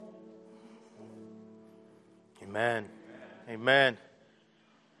Amen. Amen.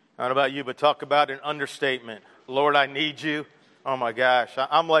 I don't know about you, but talk about an understatement. Lord, I need you. Oh my gosh,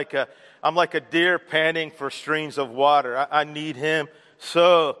 I'm like a deer panting for streams of water. I need him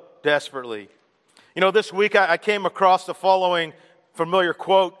so desperately. You know, this week I came across the following familiar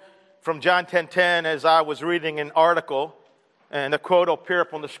quote from John 10:10 as I was reading an article. And the quote will appear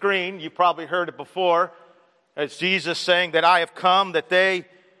up on the screen. You probably heard it before. It's Jesus saying that I have come that they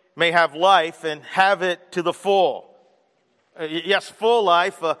may have life and have it to the full. Yes, full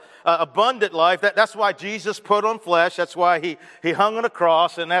life, abundant life. That's why Jesus put on flesh. That's why he hung on a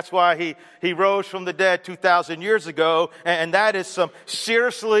cross. And that's why he rose from the dead 2,000 years ago. And that is some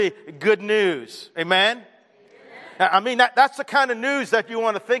seriously good news. Amen? I mean, that's the kind of news that you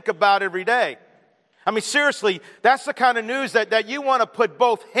want to think about every day. I mean, seriously, that's the kind of news that you want to put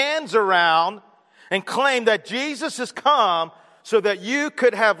both hands around and claim that Jesus has come so that you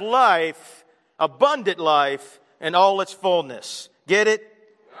could have life, abundant life, in all its fullness. Get it?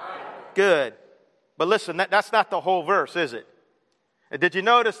 Good. But listen, that's not the whole verse, is it? Did you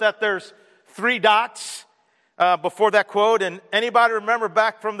notice that there's 3 dots before that quote? And anybody remember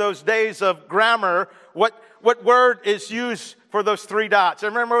back from those days of grammar, what word is used for those 3 dots?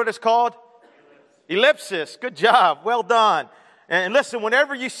 Remember what it's called? Ellipsis. Good job. Well done. And listen,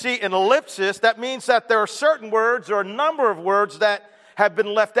 whenever you see an ellipsis, that means that there are certain words or a number of words that have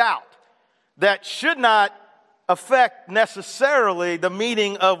been left out that should not affect necessarily the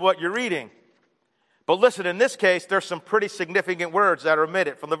meaning of what you're reading. But listen, in this case, there's some pretty significant words that are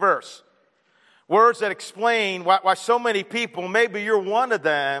omitted from the verse. Words that explain why so many people, maybe you're one of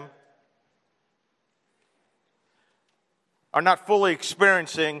them, are not fully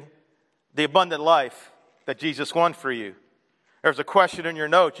experiencing the abundant life that Jesus won for you. There's a question in your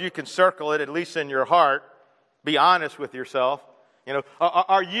notes. You can circle it, at least in your heart. Be honest with yourself. You know,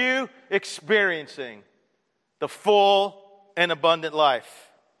 are you experiencing the full and abundant life?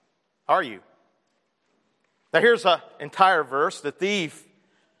 Are you? Now here's an entire verse. The thief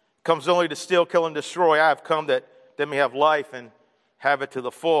comes only to steal, kill, and destroy. I have come that they may have life and have it to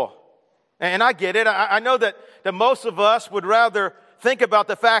the full. And I get it. I know that most of us would rather think about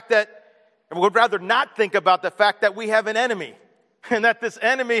the fact that, would rather not think about the fact that we have an enemy. And that this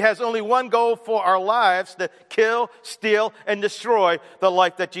enemy has only one goal for our lives: to kill, steal, and destroy the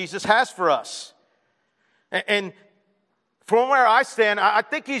life that Jesus has for us. And from where I stand, I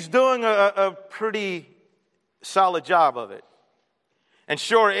think he's doing a pretty solid job of it. And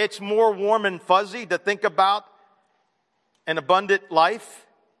sure, it's more warm and fuzzy to think about an abundant life,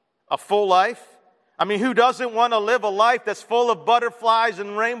 a full life. I mean, who doesn't want to live a life that's full of butterflies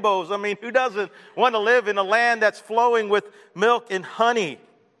and rainbows? I mean, who doesn't want to live in a land that's flowing with milk and honey?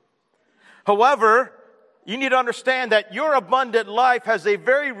 However, you need to understand that your abundant life has a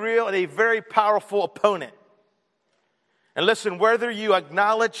very real and a very powerful opponent. And listen, whether you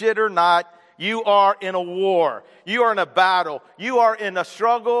acknowledge it or not, you are in a war. You are in a battle. You are in a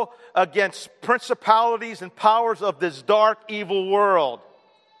struggle against principalities and powers of this dark, evil world.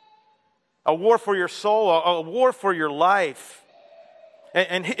 A war for your soul, a war for your life.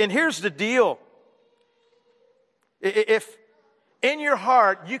 And here's the deal. If in your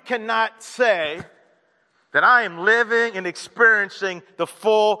heart you cannot say that I am living and experiencing the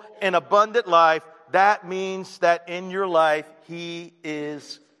full and abundant life, that means that in your life he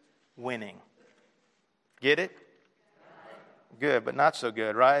is winning. Get it? Good, but not so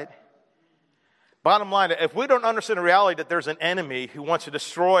good, right? Bottom line, if we don't understand the reality that there's an enemy who wants to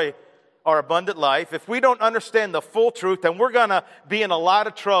destroy our abundant life, if we don't understand the full truth, then we're going to be in a lot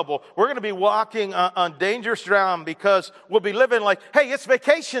of trouble. We're going to be walking on dangerous ground because we'll be living like, hey, it's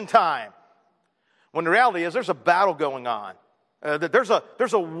vacation time. When the reality is there's a battle going on. There's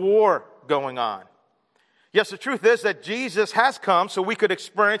a war going on. Yes, the truth is that Jesus has come so we could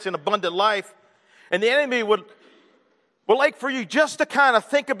experience an abundant life. And the enemy would like for you just to kind of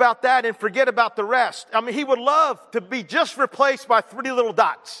think about that and forget about the rest. I mean, he would love to be just replaced by 3 little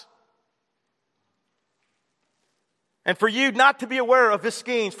dots. And for you not to be aware of his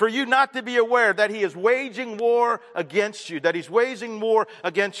schemes, for you not to be aware that he is waging war against you, that he's waging war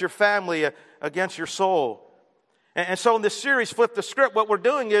against your family, against your soul. And so in this series, Flip the Script, what we're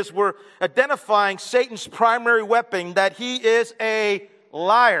doing is we're identifying Satan's primary weapon, that he is a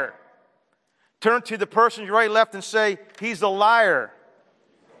liar. Turn to the person you right left and say, he's a liar.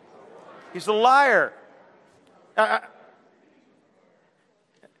 He's a liar.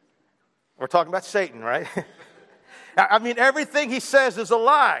 We're talking about Satan, right? I mean, everything he says is a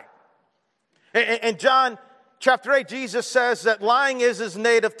lie. In John chapter 8, Jesus says that lying is his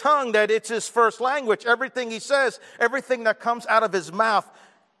native tongue, that it's his first language. Everything he says, everything that comes out of his mouth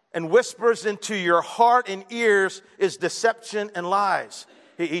and whispers into your heart and ears is deception and lies.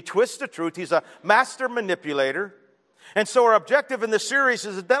 He twists the truth. He's a master manipulator. And so our objective in this series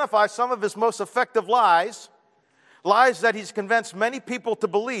is to identify some of his most effective lies that he's convinced many people to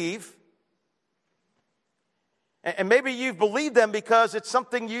believe. And maybe you've believed them because it's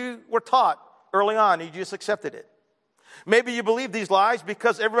something you were taught early on and you just accepted it. Maybe you believe these lies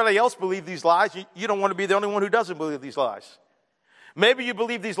because everybody else believed these lies. You don't want to be the only one who doesn't believe these lies. Maybe you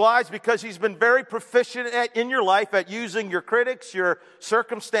believe these lies because he's been very proficient in your life at using your critics, your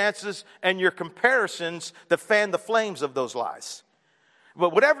circumstances, and your comparisons to fan the flames of those lies.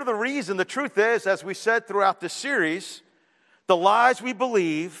 But whatever the reason, the truth is, as we said throughout this series, the lies we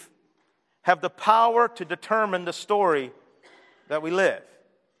believe have the power to determine the story that we live.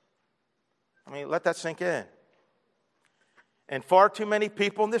 I mean, let that sink in. And far too many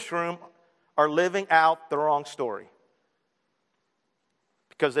people in this room are living out the wrong story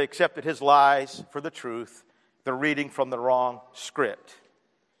because they accepted his lies for the truth. They're reading from the wrong script.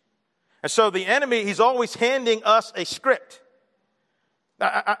 And so the enemy, he's always handing us a script.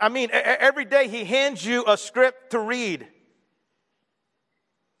 I mean, every day he hands you a script to read.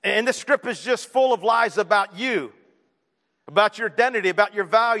 And this script is just full of lies about you, about your identity, about your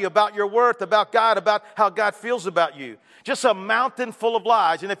value, about your worth, about God, about how God feels about you. Just a mountain full of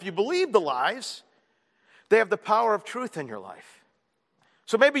lies. And if you believe the lies, they have the power of truth in your life.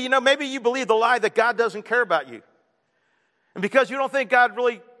 So maybe you believe the lie that God doesn't care about you. And because you don't think God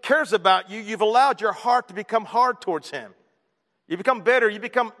really cares about you, you've allowed your heart to become hard towards him. You become bitter, you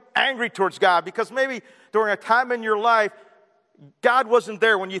become angry towards God because maybe during a time in your life, God wasn't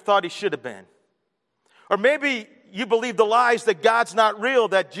there when you thought he should have been. Or maybe you believe the lies that God's not real,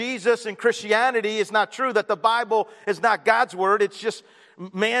 that Jesus and Christianity is not true, that the Bible is not God's word, it's just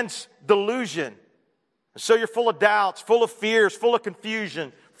man's delusion. So you're full of doubts, full of fears, full of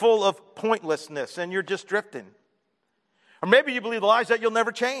confusion, full of pointlessness, and you're just drifting. Or maybe you believe the lies that you'll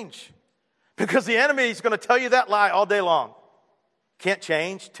never change because the enemy is going to tell you that lie all day long. Can't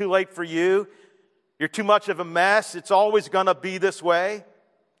change, too late for you. You're too much of a mess. It's always going to be this way.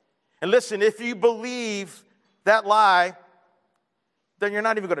 And listen, if you believe that lie, then you're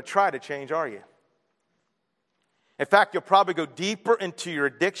not even going to try to change, are you? In fact, you'll probably go deeper into your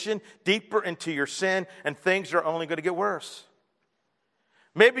addiction, deeper into your sin, and things are only going to get worse.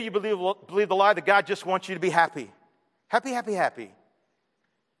 Maybe you believe the lie that God just wants you to be happy. Happy, happy, happy.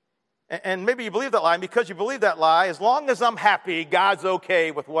 And maybe you believe that lie, and because you believe that lie, as long as I'm happy, God's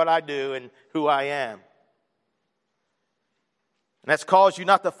okay with what I do and who I am. And that's caused you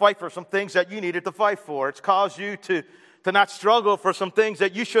not to fight for some things that you needed to fight for. It's caused you to not struggle for some things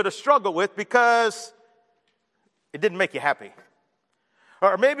that you should have struggled with because it didn't make you happy.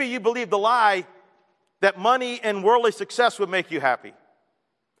 Or maybe you believe the lie that money and worldly success would make you happy.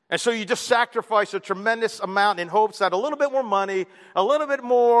 And so you just sacrifice a tremendous amount in hopes that a little bit more money, a little bit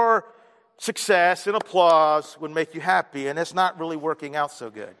more success and applause would make you happy, and it's not really working out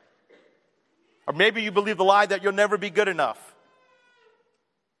so good. Or maybe you believe the lie that you'll never be good enough.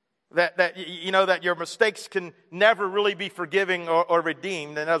 That your mistakes can never really be forgiven or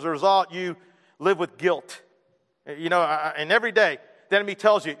redeemed, and as a result, you live with guilt. And every day, the enemy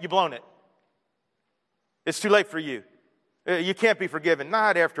tells you, you've blown it. It's too late for you. You can't be forgiven,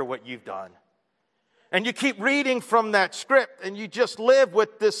 not after what you've done. And you keep reading from that script, and you just live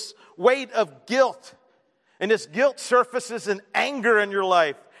with this weight of guilt. And this guilt surfaces in anger in your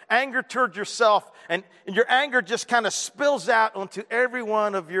life, anger toward yourself, and your anger just kind of spills out onto every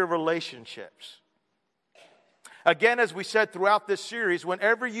one of your relationships. Again, as we said throughout this series,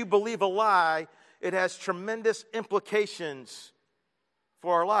 whenever you believe a lie, it has tremendous implications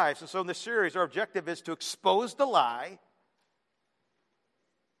for our lives. And so in this series, our objective is to expose the lie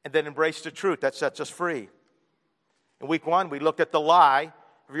and then embrace the truth that sets us free. In week 1, we looked at the lie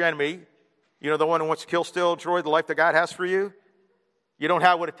of your enemy. The one who wants to kill, steal, destroy the life that God has for you. You don't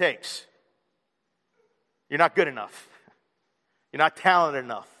have what it takes. You're not good enough. You're not talented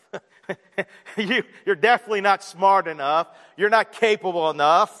enough. You're definitely not smart enough. You're not capable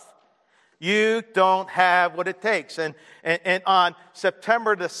enough. You don't have what it takes. And on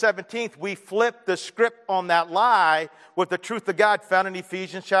September the 17th, we flipped the script on that lie with the truth of God found in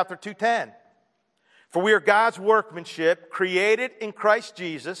Ephesians chapter 2:10. For we are God's workmanship, created in Christ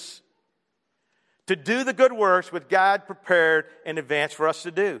Jesus, to do the good works which God prepared in advance for us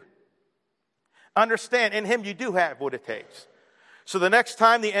to do. Understand, in Him you do have what it takes. So the next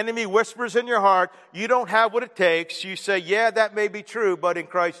time the enemy whispers in your heart, you don't have what it takes, you say, yeah, that may be true, but in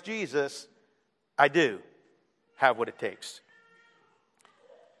Christ Jesus, I do have what it takes.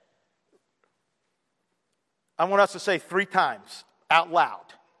 I want us to say 3 times out loud,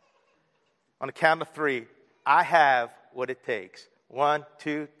 On the count of three, I have what it takes. 1,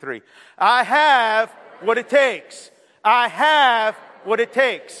 2, 3. I have what it takes. I have what it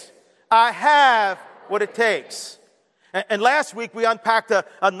takes. I have what it takes. And last week we unpacked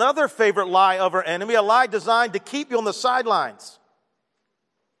another favorite lie of our enemy, a lie designed to keep you on the sidelines.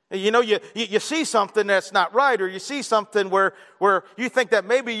 You know, you see something that's not right, or you see something where you think that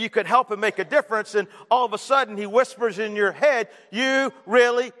maybe you could help and make a difference, and all of a sudden he whispers in your head, you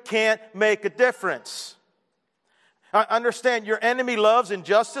really can't make a difference. Understand, your enemy loves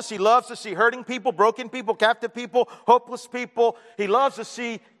injustice. He loves to see hurting people, broken people, captive people, hopeless people. He loves to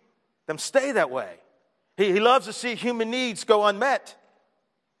see them stay that way. He loves to see human needs go unmet.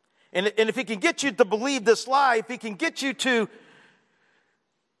 And if he can get you to believe this lie, if he can get you to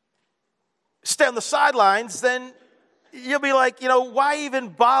stay on the sidelines, then you'll be like, why even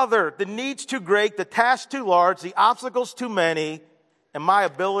bother? The need's too great, the task's too large, the obstacles too many, and my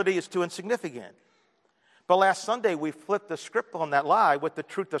ability is too insignificant. But last Sunday, we flipped the script on that lie with the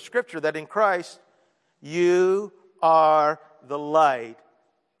truth of Scripture that in Christ, you are the light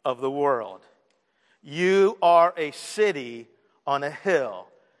of the world. You are a city on a hill.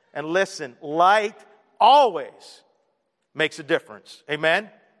 And listen, light always makes a difference. Amen?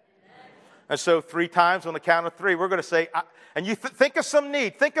 And so 3 times on the count of 3, we're going to say, and you think of some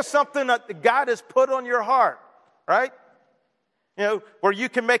need. Think of something that God has put on your heart, right? Where you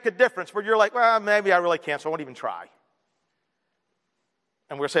can make a difference, where you're like, well, maybe I really can't, so I won't even try.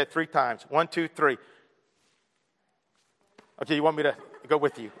 And we're going to say it 3 times. 1, 2, 3. Okay, you want me to go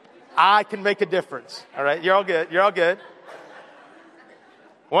with you? I can make a difference. All right, you're all good. You're all good.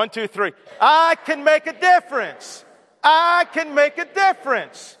 1, 2, 3. I can make a difference. I can make a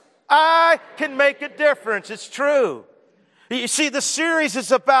difference. I can make a difference. It's true. You see, the series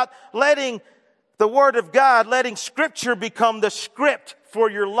is about letting the Word of God, letting Scripture become the script for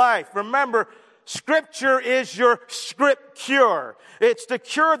your life. Remember, Scripture is your script cure. It's the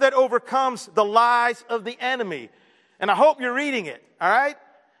cure that overcomes the lies of the enemy. And I hope you're reading it, all right?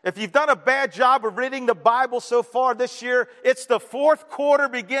 If you've done a bad job of reading the Bible so far this year, it's the 4th quarter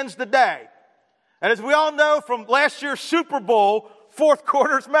begins today. And as we all know from last year's Super Bowl, 4th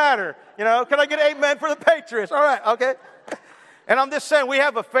quarters matter. Can I get an amen for the Patriots? All right, okay. And I'm just saying, we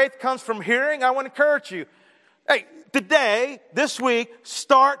have a faith comes from hearing. I want to encourage you. Hey, today, this week,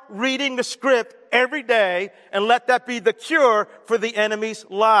 start reading the script every day and let that be the cure for the enemy's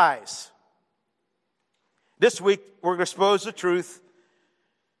lies. This week, we're going to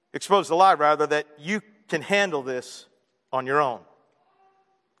expose the lie, that you can handle this on your own.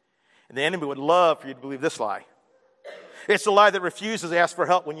 And the enemy would love for you to believe this lie. It's a lie that refuses to ask for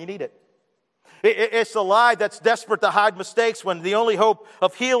help when you need it. It's a lie that's desperate to hide mistakes when the only hope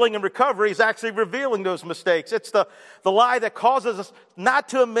of healing and recovery is actually revealing those mistakes. It's the lie that causes us not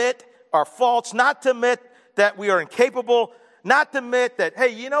to admit our faults, not to admit that we are incapable, not to admit that, hey,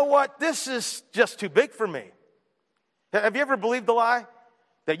 you know what? This is just too big for me. Have you ever believed the lie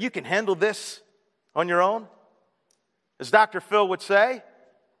that you can handle this on your own? As Dr. Phil would say,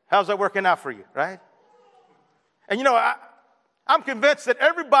 how's that working out for you, right? And I'm convinced that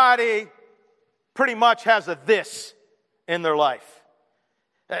everybody pretty much has a this in their life.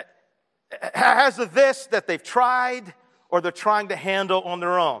 Has a this that they've tried or they're trying to handle on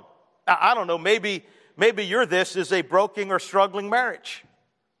their own. I don't know, maybe your this is a broken or struggling marriage.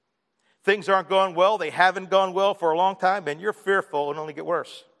 Things aren't going well, they haven't gone well for a long time, and you're fearful it'll only get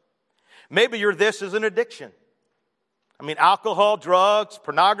worse. Maybe your this is an addiction. Alcohol, drugs,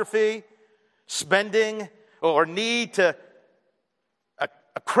 pornography, spending, or need to,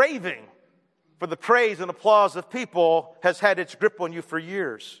 a craving for the praise and applause of people has had its grip on you for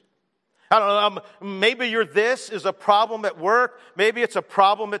years. I don't know, maybe your this is a problem at work. Maybe it's a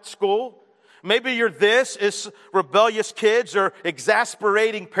problem at school. Maybe your this is rebellious kids or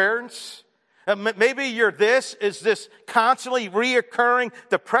exasperating parents. Maybe your this is this constantly reoccurring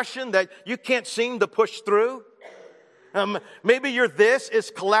depression that you can't seem to push through. Maybe your this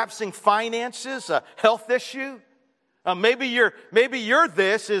is collapsing finances, a health issue. Maybe your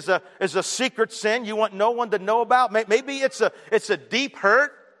this is a secret sin you want no one to know about. Maybe it's a deep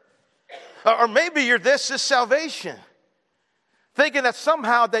hurt, or maybe your this is salvation, thinking that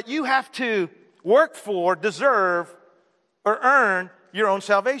somehow that you have to work for, deserve, or earn your own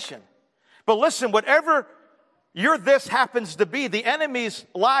salvation. But listen, whatever your this happens to be, the enemy's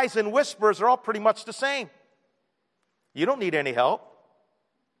lies and whispers are all pretty much the same. You don't need any help.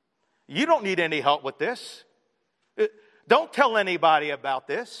 You don't need any help with this. Don't tell anybody about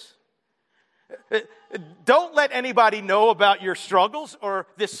this. Don't let anybody know about your struggles or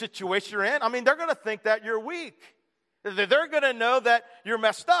this situation you're in. They're going to think that you're weak. They're going to know that you're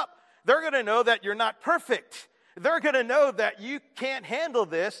messed up. they're going to know that you're not perfect. They're going to know that you can't handle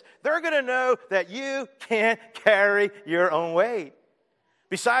this. They're going to know that you can't carry your own weight.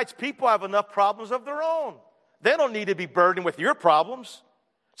 Besides, people have enough problems of their own. They don't need to be burdened with your problems.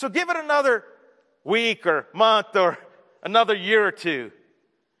 So give it another week or month or another year or two.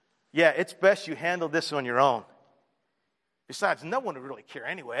 Yeah, it's best you handle this on your own. Besides, no one would really care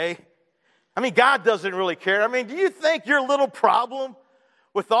anyway. I mean, God doesn't really care. I mean, do you think your little problem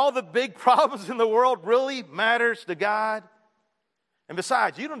with all the big problems in the world really matters to God? And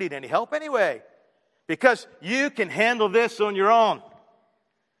besides, you don't need any help anyway, because you can handle this on your own.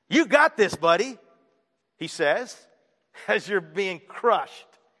 You got this, buddy, he says, as you're being crushed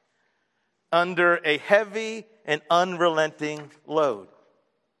under a heavy and unrelenting load.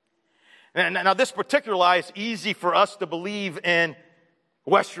 And now, this particular lie is easy for us to believe in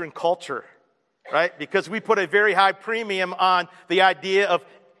Western culture, right? Because we put a very high premium on the idea of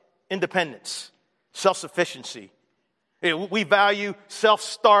independence, self-sufficiency. We value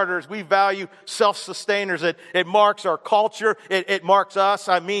self-starters. We value self-sustainers. It marks our culture. It marks us.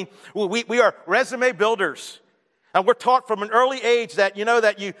 I mean, we are resume builders. And we're taught from an early age that,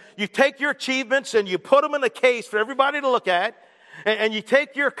 that you take your achievements and you put them in a case for everybody to look at. And you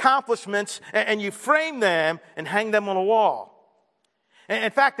take your accomplishments and you frame them and hang them on a wall. And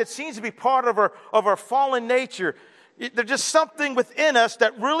in fact, it seems to be part of our fallen nature. There's just something within us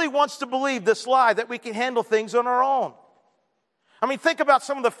that really wants to believe this lie that we can handle things on our own. I mean, think about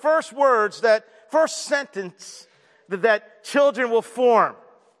some of the first words, first sentence that children will form.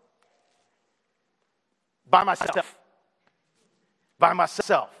 By myself. By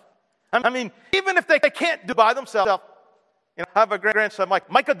myself. I mean, even if they can't do it by themselves. I have a grandson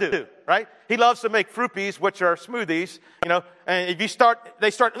like Micah do, right? He loves to make fruit peas, which are smoothies, and if you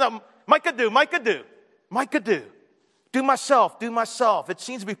Micah do. Do myself. It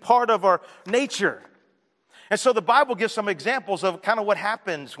seems to be part of our nature. And so the Bible gives some examples of kind of what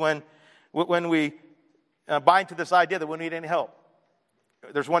happens when we buy into this idea that we don't need any help.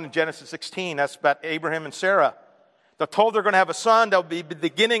 There's one in Genesis 16, that's about Abraham and Sarah. They're told they're going to have a son that will be the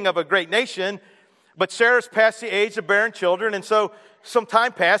beginning of a great nation. But Sarah's past the age of bearing children, and so some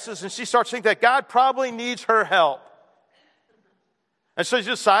time passes, and she starts thinking that God probably needs her help. And so she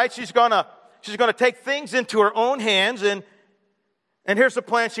decides she's going to take things into her own hands, and here's the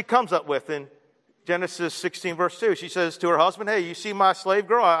plan she comes up with in Genesis 16, verse 2. She says to her husband, hey, you see my slave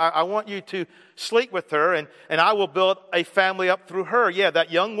girl? I want you to sleep with her, and I will build a family up through her. Yeah,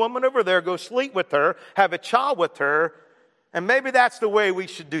 that young woman over there, go sleep with her, have a child with her, and maybe that's the way we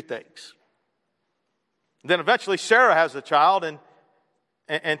should do things. Then eventually Sarah has a child,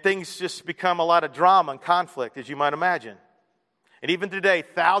 and things just become a lot of drama and conflict, as you might imagine. And even today,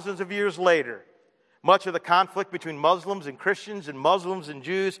 thousands of years later, much of the conflict between Muslims and Christians and Muslims and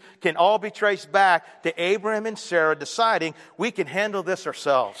Jews can all be traced back to Abraham and Sarah deciding we can handle this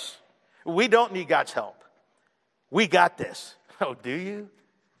ourselves. We don't need God's help. We got this. Oh, do you?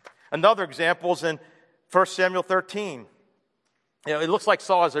 Another example is in 1 Samuel 13. It looks like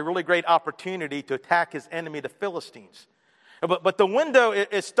Saul has a really great opportunity to attack his enemy, the Philistines. But the window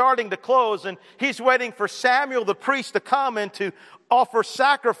is starting to close, and he's waiting for Samuel the priest to come and to offer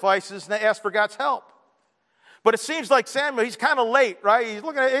sacrifices and to ask for God's help. But it seems like Samuel, he's kind of late, right? He's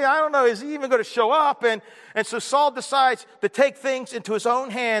looking at, I don't know, is he even going to show up? And so Saul decides to take things into his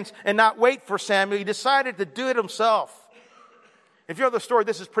own hands and not wait for Samuel. He decided to do it himself. If you know the story,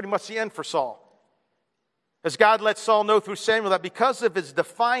 this is pretty much the end for Saul. As God lets Saul know through Samuel that because of his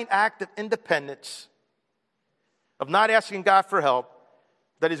defiant act of independence, of not asking God for help,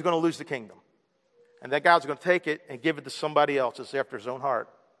 that he's going to lose the kingdom. And that God's going to take it and give it to somebody else that's after his own heart.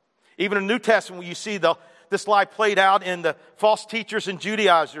 Even in the New Testament, you see this lie played out in the false teachers and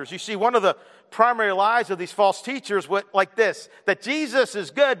Judaizers. You see one of the primary lies of these false teachers like this, that Jesus is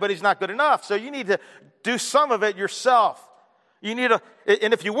good, but he's not good enough. So you need to do some of it yourself. And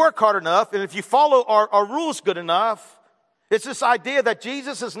if you work hard enough, and if you follow our rules good enough, it's this idea that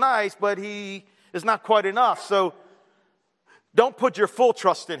Jesus is nice, but he is not quite enough. So don't put your full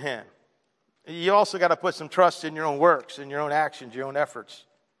trust in him. You also got to put some trust in your own works, in your own actions, your own efforts.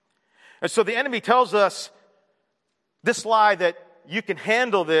 And so the enemy tells us this lie that you can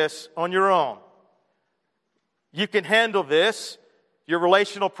handle this on your own. You can handle this. Your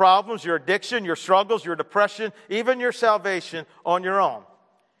relational problems, your addiction, your struggles, your depression, even your salvation on your own.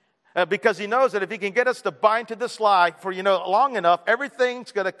 Because he knows that if he can get us to buy into this lie for, long enough,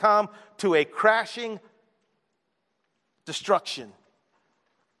 everything's going to come to a crashing destruction.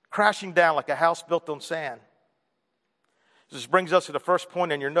 Crashing down like a house built on sand. This brings us to the first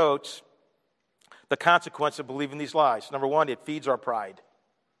point in your notes. The consequence of believing these lies. Number one, it feeds our pride.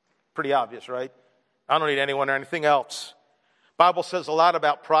 Pretty obvious, right? I don't need anyone or anything else. Bible says a lot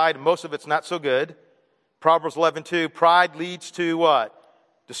about pride, and most of it's not so good. Proverbs 11:2, pride leads to what?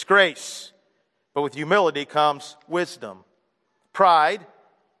 Disgrace. But with humility comes wisdom. Pride,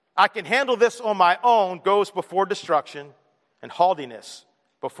 I can handle this on my own, goes before destruction, and haughtiness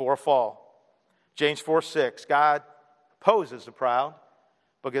before a fall. James 4:6, God opposes the proud,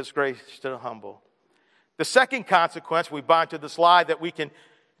 but gives grace to the humble. The second consequence we bind to this lie that we can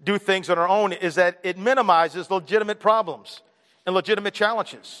do things on our own is that it minimizes legitimate problems and legitimate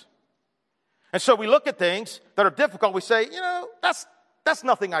challenges. And so we look at things that are difficult. We say, that's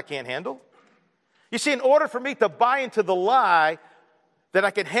nothing I can't handle. You see, in order for me to buy into the lie that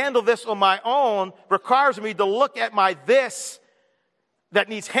I can handle this on my own requires me to look at my this that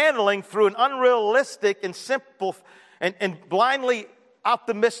needs handling through an unrealistic and simple and blindly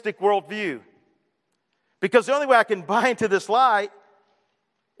optimistic worldview. Because the only way I can buy into this lie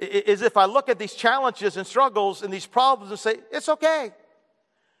is if I look at these challenges and struggles and these problems and say, it's okay.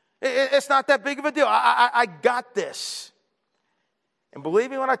 It's not that big of a deal. I got this. And believe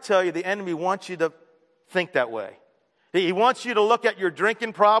me when I tell you, the enemy wants you to think that way. He wants you to look at your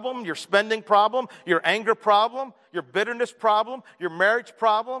drinking problem, your spending problem, your anger problem, your bitterness problem, your marriage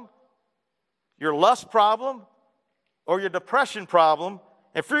problem, your lust problem, or your depression problem,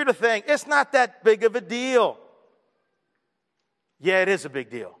 and for you to think, it's not that big of a deal. Yeah, it is a big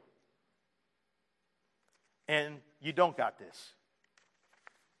deal. And you don't got this.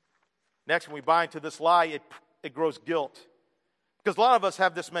 Next, when we buy into this lie, it grows guilt. Because a lot of us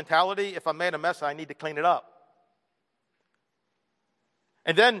have this mentality, if I made a mess, I need to clean it up.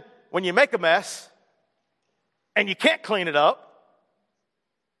 And then when you make a mess and you can't clean it up,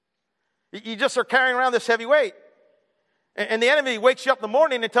 you just are carrying around this heavy weight. And the enemy wakes you up in the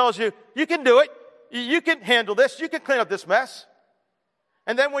morning and tells you, you can do it. You can handle this. You can clean up this mess.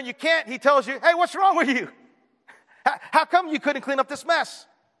 And then when you can't, he tells you, hey, what's wrong with you? How come you couldn't clean up this mess?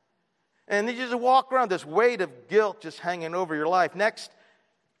 And you just walk around this weight of guilt just hanging over your life. Next,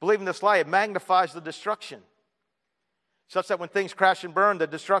 believing this lie, it magnifies the destruction. Such that when things crash and burn, the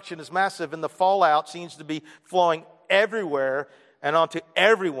destruction is massive and the fallout seems to be flowing everywhere and onto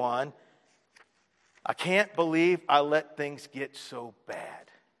everyone. I can't believe I let things get so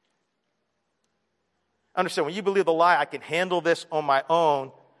bad. Understand, when you believe the lie, I can handle this on my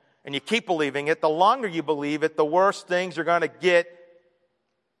own, and you keep believing it, the longer you believe it, the worse things are going to get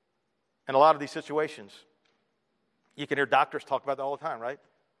in a lot of these situations. You can hear doctors talk about that all the time, right?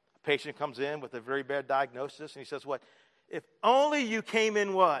 A patient comes in with a very bad diagnosis, and he says, what? If only you came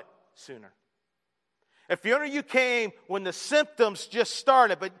in what? Sooner. If only you came when the symptoms just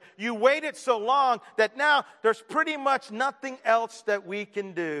started, but you waited so long that now there's pretty much nothing else that we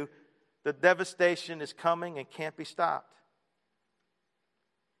can do. The devastation is coming and can't be stopped.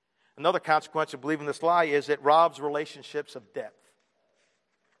 Another consequence of believing this lie is it robs relationships of depth.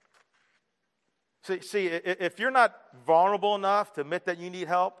 See, if you're not vulnerable enough to admit that you need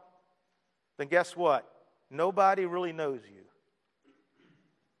help, then guess what? Nobody really knows you.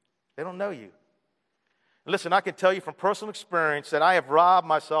 They don't know you. Listen, I can tell you from personal experience that I have robbed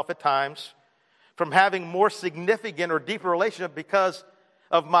myself at times from having more significant or deeper relationship because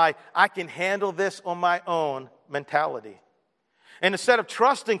of my I can handle this on my own mentality. And instead of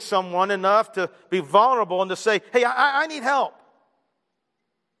trusting someone enough to be vulnerable and to say, hey, I need help,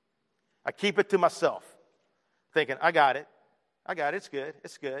 I keep it to myself, thinking, I got it,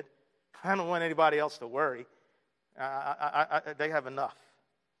 it's good. I don't want anybody else to worry. They have enough.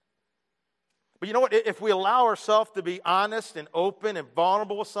 But you know what? If we allow ourselves to be honest and open and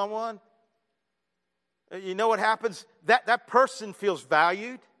vulnerable with someone, you know what happens? That person feels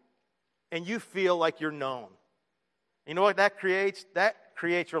valued, and you feel like you're known. You know what that creates? That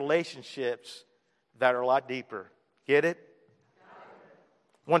creates relationships that are a lot deeper. Get it?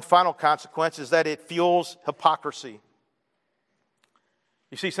 One final consequence is that it fuels hypocrisy.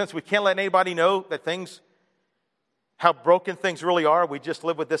 You see, since we can't let anybody know that how broken things really are, we just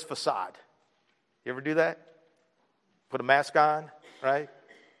live with this facade. You ever do that? Put a mask on, right?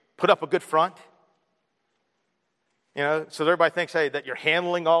 Put up a good front. So everybody thinks, hey, that you're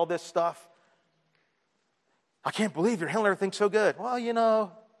handling all this stuff. I can't believe you're handling everything so good.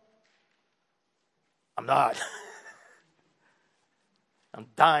 Well, I'm not. I'm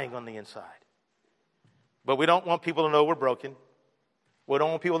dying on the inside. But we don't want people to know we're broken. We don't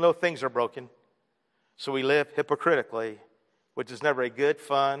want people to know things are broken. So we live hypocritically, which is never a good,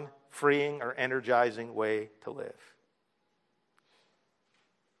 fun, freeing, or energizing way to live.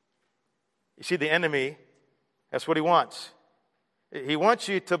 You see, the enemy, that's what he wants. He wants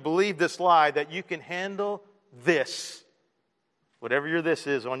you to believe this lie that you can handle this whatever your this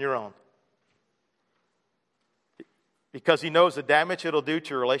is, on your own. Because he knows the damage it'll do to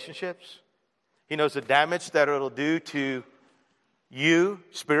your relationships. He knows the damage that it'll do to you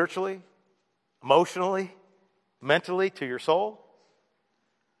spiritually, emotionally, mentally, to your soul.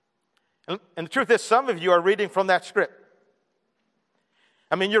 And the truth is, some of you are reading from that script.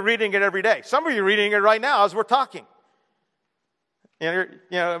 I mean, you're reading it every day. Some of you are reading it right now as we're talking.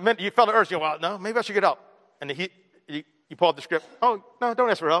 You felt the urge, well, no, maybe I should get help. And you pull out the script. Oh, no, don't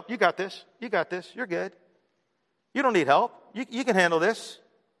ask for help. You got this. You got this. You're good. You don't need help. You can handle this.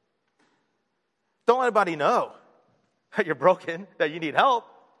 Don't let anybody know that you're broken, that you need help.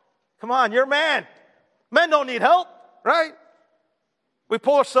 Come on, you're a man. Men don't need help, right? We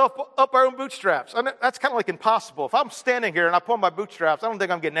pull ourselves up our own bootstraps. I mean, that's kind of like impossible. If I'm standing here and I pull my bootstraps, I don't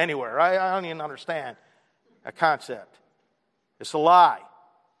think I'm getting anywhere. Right? I don't even understand that concept. It's a lie.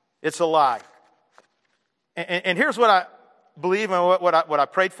 It's a lie. And here's what I believe and what I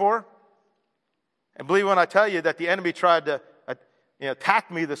prayed for. And believe when I tell you that the enemy tried to attack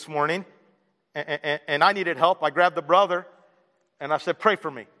me this morning, and I needed help. I grabbed the brother, and I said, pray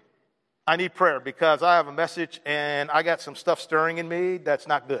for me. I need prayer because I have a message, and I got some stuff stirring in me that's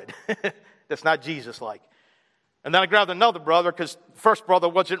not good. That's not Jesus-like. And then I grabbed another brother because the first brother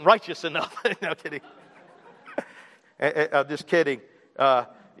wasn't righteous enough. No, kidding. I'm just kidding.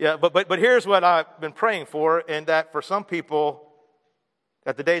 But here's what I've been praying for, and that for some people,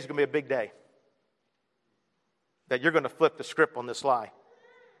 that the day is going to be a big day. That you're going to flip the script on this lie.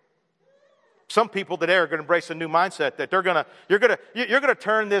 Some people today are going to embrace a new mindset that you're going to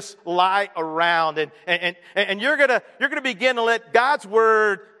turn this lie around, and you're going to begin to let God's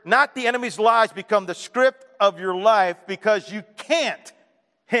word, not the enemy's lies, become the script of your life because you can't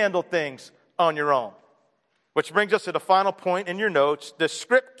handle things on your own. Which brings us to the final point in your notes, the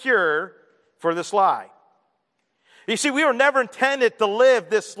script cure for this lie. You see, we were never intended to live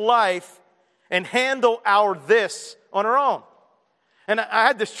this life and handle our this on our own. And I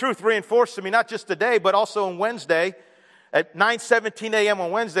had this truth reinforced to me, not just today, but also on Wednesday. At 9:17 a.m.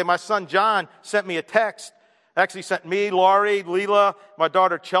 on Wednesday, my son John sent me a text. Actually sent me, Laurie, Leela, my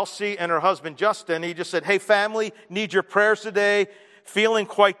daughter Chelsea, and her husband Justin. He just said, hey family, need your prayers today. Feeling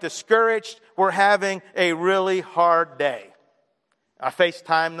quite discouraged. We're having a really hard day. I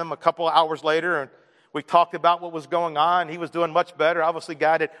FaceTimed them a couple of hours later, and we talked about what was going on. He was doing much better. Obviously,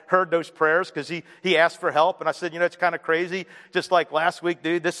 God had heard those prayers because he asked for help. And I said, it's kind of crazy. Just like last week,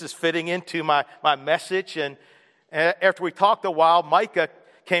 dude, this is fitting into my message. And after we talked a while, Micah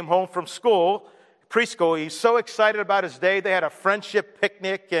came home from preschool. He's so excited about his day. They had a friendship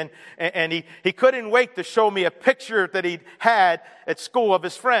picnic, and he couldn't wait to show me a picture that he'd had at school of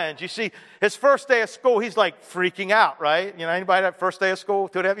his friends. You see, his first day of school, he's like freaking out, right? Anybody that first day of school?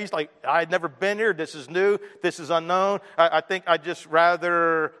 He's like, I'd never been here. This is new. This is unknown. I think I'd just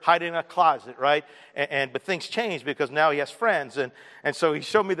rather hide in a closet, right? But things changed because now he has friends. And so he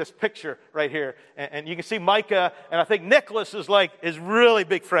showed me this picture right here. And you can see Micah, and I think Nicholas is like his really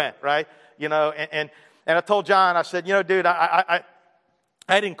big friend, right? And I told John, I said, dude, I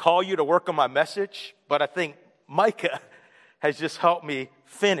didn't call you to work on my message, but I think Micah has just helped me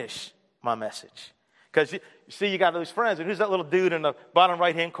finish my message. Because you see, you got those friends, and who's that little dude in the bottom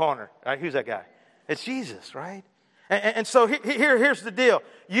right-hand corner? Right? Who's that guy? It's Jesus, right? And so here's the deal.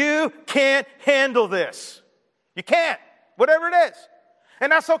 You can't handle this. You can't, whatever it is.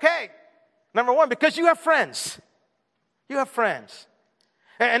 And that's okay. Number one, because you have friends. You have friends.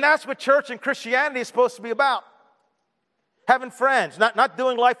 And that's what church and Christianity is supposed to be about. Having friends, not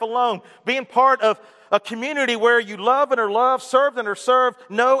doing life alone. Being part of a community where you love and are loved, served and are served,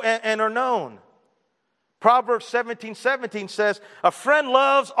 know and are known. Proverbs 17:17 says, a friend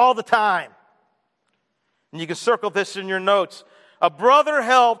loves all the time. And you can circle this in your notes. A brother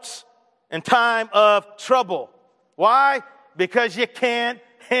helps in time of trouble. Why? Because you can't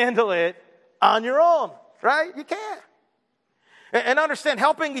handle it on your own, right? You can't. And understand,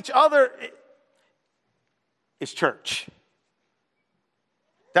 helping each other is church.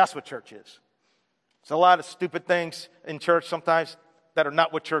 That's what church is. There's a lot of stupid things in church sometimes that are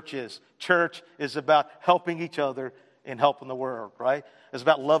not what church is. Church is about helping each other and helping the world, right? It's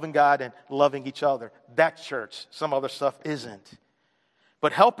about loving God and loving each other. That's church. Some other stuff isn't.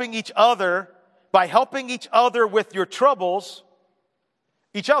 But helping each other, by helping each other with your troubles,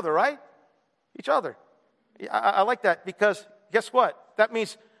 each other, right? Each other. I like that because guess what? That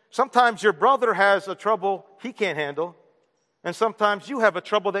means sometimes your brother has a trouble he can't handle, and sometimes you have a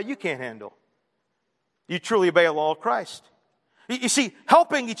trouble that you can't handle. You truly obey the law of Christ. You see,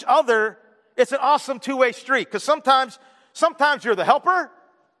 helping each other, it's an awesome two-way street, because sometimes you're the helper,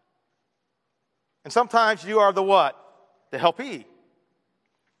 and sometimes you are the what? The helpee.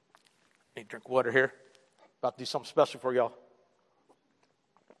 Need to drink water here. About to do something special for y'all.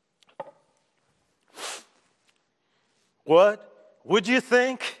 What would you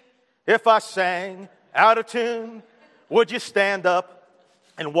think if I sang out of tune? Would you stand up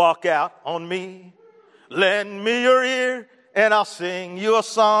and walk out on me? Lend me your ear and I'll sing you a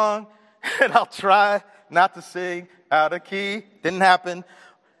song, and I'll try not to sing out of key. Didn't happen.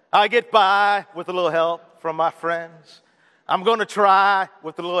 I get by with a little help from my friends. I'm going to try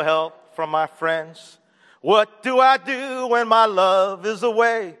with a little help from my friends. What do I do when my love is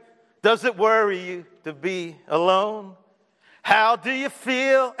away? Does it worry you to be alone? How do you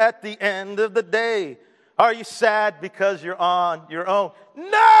feel at the end of the day? Are you sad because you're on your own?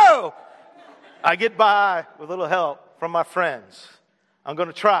 No! I get by with a little help from my friends. I'm going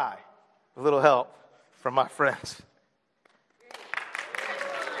to try with a little help from my friends.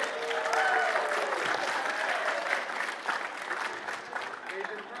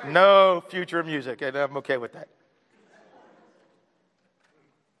 No future music, and I'm okay with that.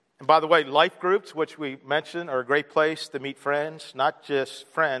 And by the way, life groups, which we mentioned, are a great place to meet friends, not just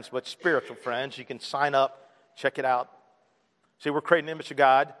friends, but spiritual friends. You can sign up, check it out. See, we're creating an image of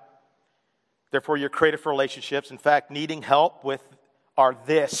God. Therefore, you're created for relationships. In fact, needing help with our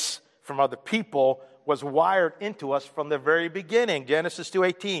this from other people was wired into us from the very beginning. Genesis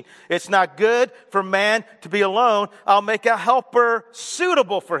 2:18. It's not good for man to be alone. I'll make a helper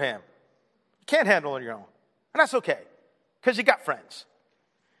suitable for him. You can't handle it on your own. And that's okay, because you got friends.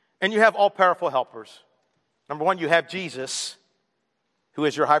 And you have all-powerful helpers. Number one, you have Jesus, who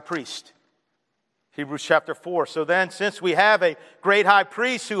is your high priest. Hebrews chapter 4. So then, since we have a great high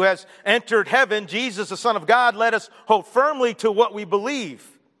priest who has entered heaven, Jesus, the Son of God, let us hold firmly to what we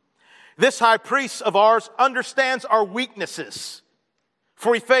believe. This high priest of ours understands our weaknesses,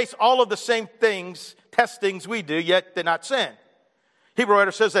 for he faced all of the same testings we do, yet did not sin. Hebrew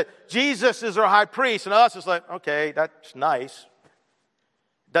writer says that Jesus is our high priest, and us is like, okay, that's nice.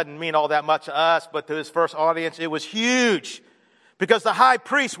 Doesn't mean all that much to us, but to his first audience, it was huge. Because the high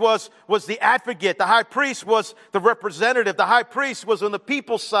priest was the advocate. The high priest was the representative. The high priest was on the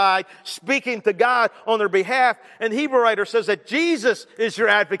people's side, speaking to God on their behalf. And the Hebrew writer says that Jesus is your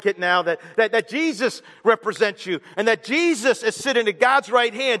advocate now, that Jesus represents you, and that Jesus is sitting at God's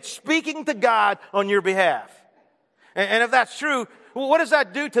right hand, speaking to God on your behalf. And if that's true, what does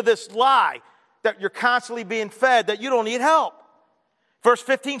that do to this lie that you're constantly being fed, that you don't need help? Verse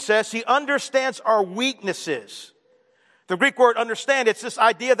 15 says, he understands our weaknesses. The Greek word understand, it's this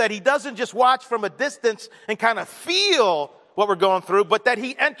idea that he doesn't just watch from a distance and kind of feel what we're going through, but that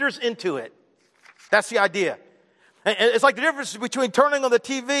he enters into it. That's the idea. And it's like the difference between turning on the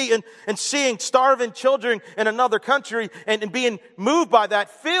TV and seeing starving children in another country and being moved by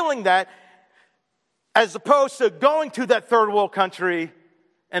that, feeling that, as opposed to going to that third world country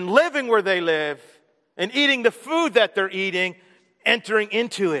and living where they live and eating the food that they're eating, entering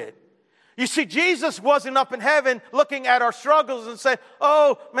into it. You see, Jesus wasn't up in heaven looking at our struggles and saying,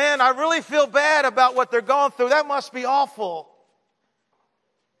 oh, man, I really feel bad about what they're going through. That must be awful.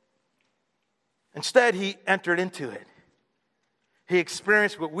 Instead, he entered into it. He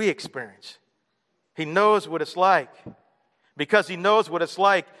experienced what we experience. He knows what it's like. Because he knows what it's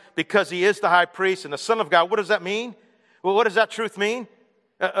like, because he is the high priest and the Son of God. What does that mean? Well, what does that truth mean?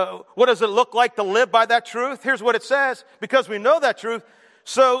 What does it look like to live by that truth? Here's what it says. Because we know that truth,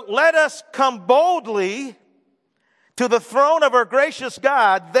 so let us come boldly to the throne of our gracious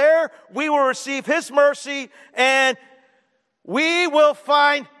God. There we will receive his mercy and we will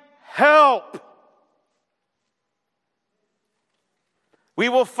find help. We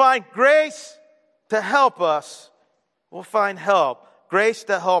will find grace to help us. We'll find help. Grace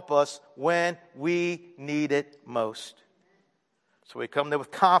to help us when we need it most. So we come there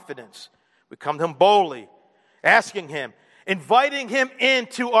with confidence. We come to him boldly, asking him, inviting him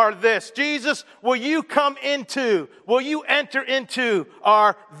into our this. Jesus, will you enter into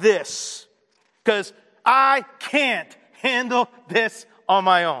our this? Because I can't handle this on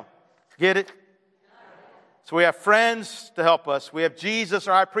my own. Get it? So we have friends to help us. We have Jesus,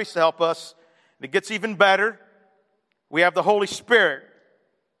 our high priest, to help us. And it gets even better. We have the Holy Spirit,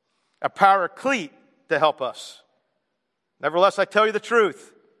 a paraclete, to help us. Nevertheless, I tell you the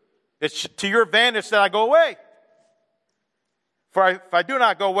truth. It's to your advantage that I go away. For if I do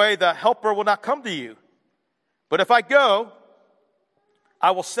not go away, the helper will not come to you. But if I go,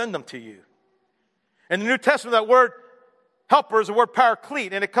 I will send them to you. In the New Testament, that word helper is the word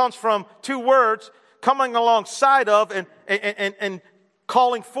paraclete, and it comes from two words, coming alongside of and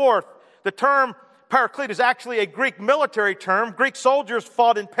calling forth. The term paraclete is actually a Greek military term. Greek soldiers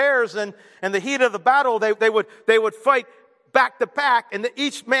fought in pairs, and in the heat of the battle, they would fight back to back, and that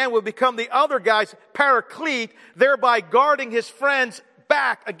each man would become the other guy's paraclete, thereby guarding his friends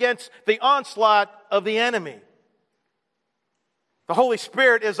back against the onslaught of the enemy. The Holy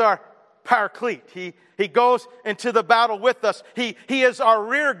Spirit is our paraclete. He goes into the battle with us. He is our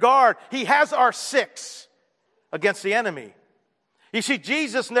rear guard. He has our six against the enemy. You see,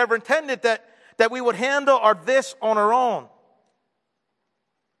 Jesus never intended that we would handle our this on our own.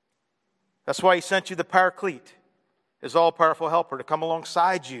 That's why He sent you the paraclete, His all-powerful helper, to come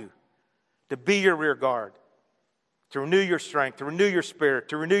alongside you, to be your rear guard, to renew your strength, to renew your spirit,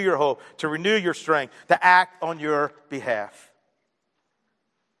 to renew your hope, to renew your strength, to act on your behalf.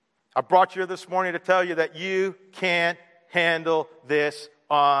 I brought you here this morning to tell you that you can't handle this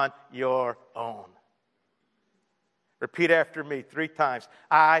on your own. Repeat after me 3 times.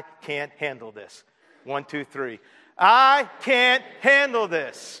 I can't handle this. 1, 2, 3. I can't handle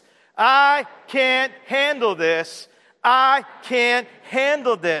this. I can't handle this. I can't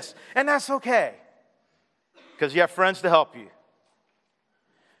handle this. And that's okay. Because you have friends to help you.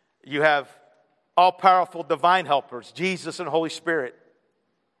 You have all-powerful divine helpers, Jesus and Holy Spirit.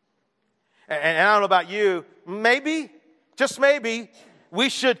 And I don't know about you, maybe, just maybe, we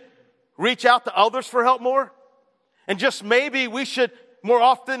should reach out to others for help more. And just maybe we should more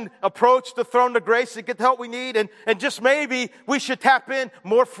often approach the throne of grace to get the help we need. And just maybe we should tap in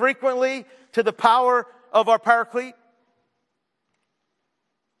more frequently to the power of our paraclete.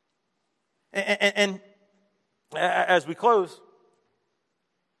 And as we close,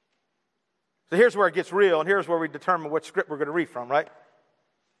 so here's where it gets real, and here's where we determine what script we're going to read from, right?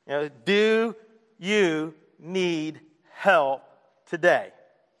 You know, do you need help today?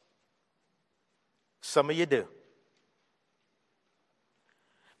 Some of you do.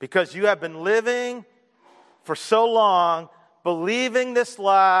 Because you have been living for so long believing this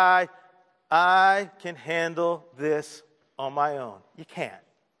lie, I can handle this on my own. You can't.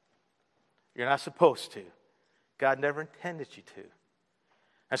 You're not supposed to. God never intended you to.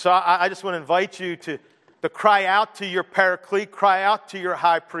 And so I just want to invite you to cry out to your paraclete, cry out to your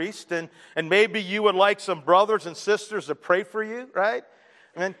high priest, and maybe you would like some brothers and sisters to pray for you, right?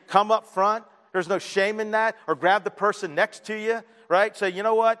 And then come up front. There's no shame in that. Or grab the person next to you, right? Say, you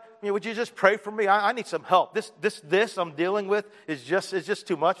know what? Would you just pray for me? I need some help. This I'm dealing with is just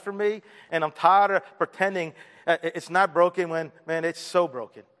too much for me, and I'm tired of pretending it's not broken when, man, it's so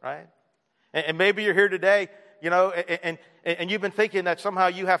broken, right? And maybe you're here today, you know, and you've been thinking that somehow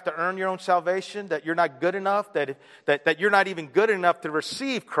you have to earn your own salvation, that you're not good enough, that you're not even good enough to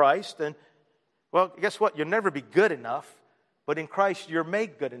receive Christ. And, well, guess what? You'll never be good enough, but in Christ you're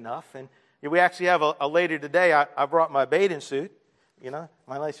made good enough. And we actually have a lady today. I brought my bathing suit, you know,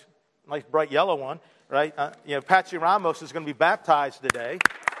 my nice bright yellow one, right? You know, Patsy Ramos is going to be baptized today,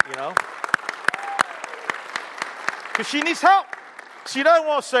 you know, because she needs help. She doesn't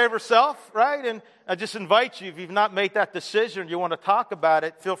want to save herself, right? And I just invite you, if you've not made that decision, you want to talk about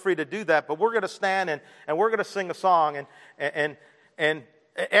it, feel free to do that. But we're going to stand and we're going to sing a song. And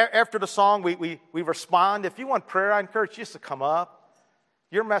after the song, we respond. If you want prayer, I encourage you just to come up.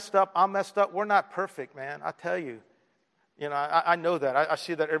 You're messed up. I'm messed up. We're not perfect, man. I tell you. You know, I know that. I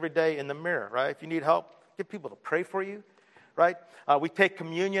see that every day in the mirror, right? If you need help, get people to pray for you. Right? We take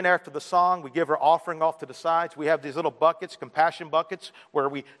communion after the song. We give our offering off to the sides. We have these little buckets, compassion buckets, where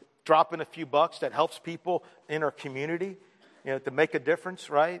we drop in a few bucks that helps people in our community, you know, to make a difference,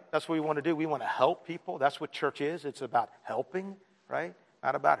 right? That's what we want to do. We want to help people. That's what church is. It's about helping, right?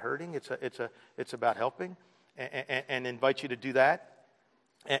 Not about hurting. It's about helping, and invite you to do that.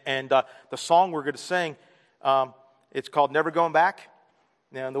 And the song we're going to sing, it's called "Never Going Back."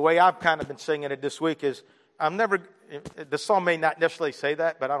 Now, and the way I've kind of been singing it this week is, the song may not necessarily say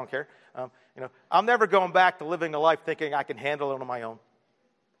that, but I don't care. You know, I'm never going back to living a life thinking I can handle it on my own.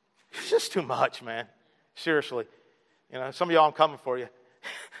 It's just too much, man. Seriously. You know, some of y'all, I'm coming for you.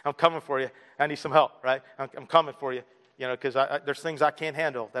 I'm coming for you. I need some help, right? I'm coming for you. You know, because there's things I can't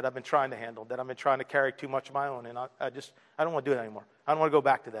handle that I've been trying to handle, that I've been trying to carry too much of my own, and I don't want to do it anymore. I don't want to go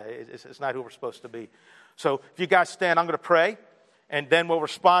back to that. It's not who we're supposed to be. So if you guys stand, I'm going to pray. And then we'll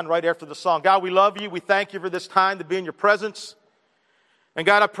respond right after the song. God, we love you. We thank you for this time to be in your presence. And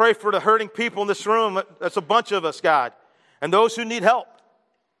God, I pray for the hurting people in this room. That's a bunch of us, God. And those who need help.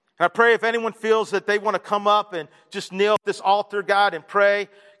 And I pray if anyone feels that they want to come up and just kneel at this altar, God, and pray,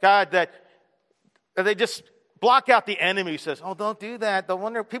 God, that they just block out the enemy who says, oh, don't do that.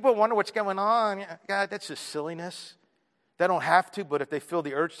 People wonder what's going on. God, that's just silliness. They don't have to, but if they feel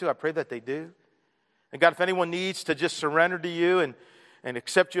the urge to, I pray that they do. And God, if anyone needs to just surrender to you and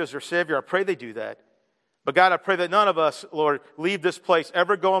accept you as their Savior, I pray they do that. But God, I pray that none of us, Lord, leave this place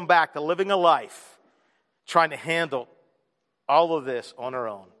ever going back to living a life trying to handle all of this on our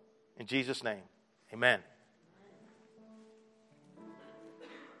own. In Jesus' name, amen.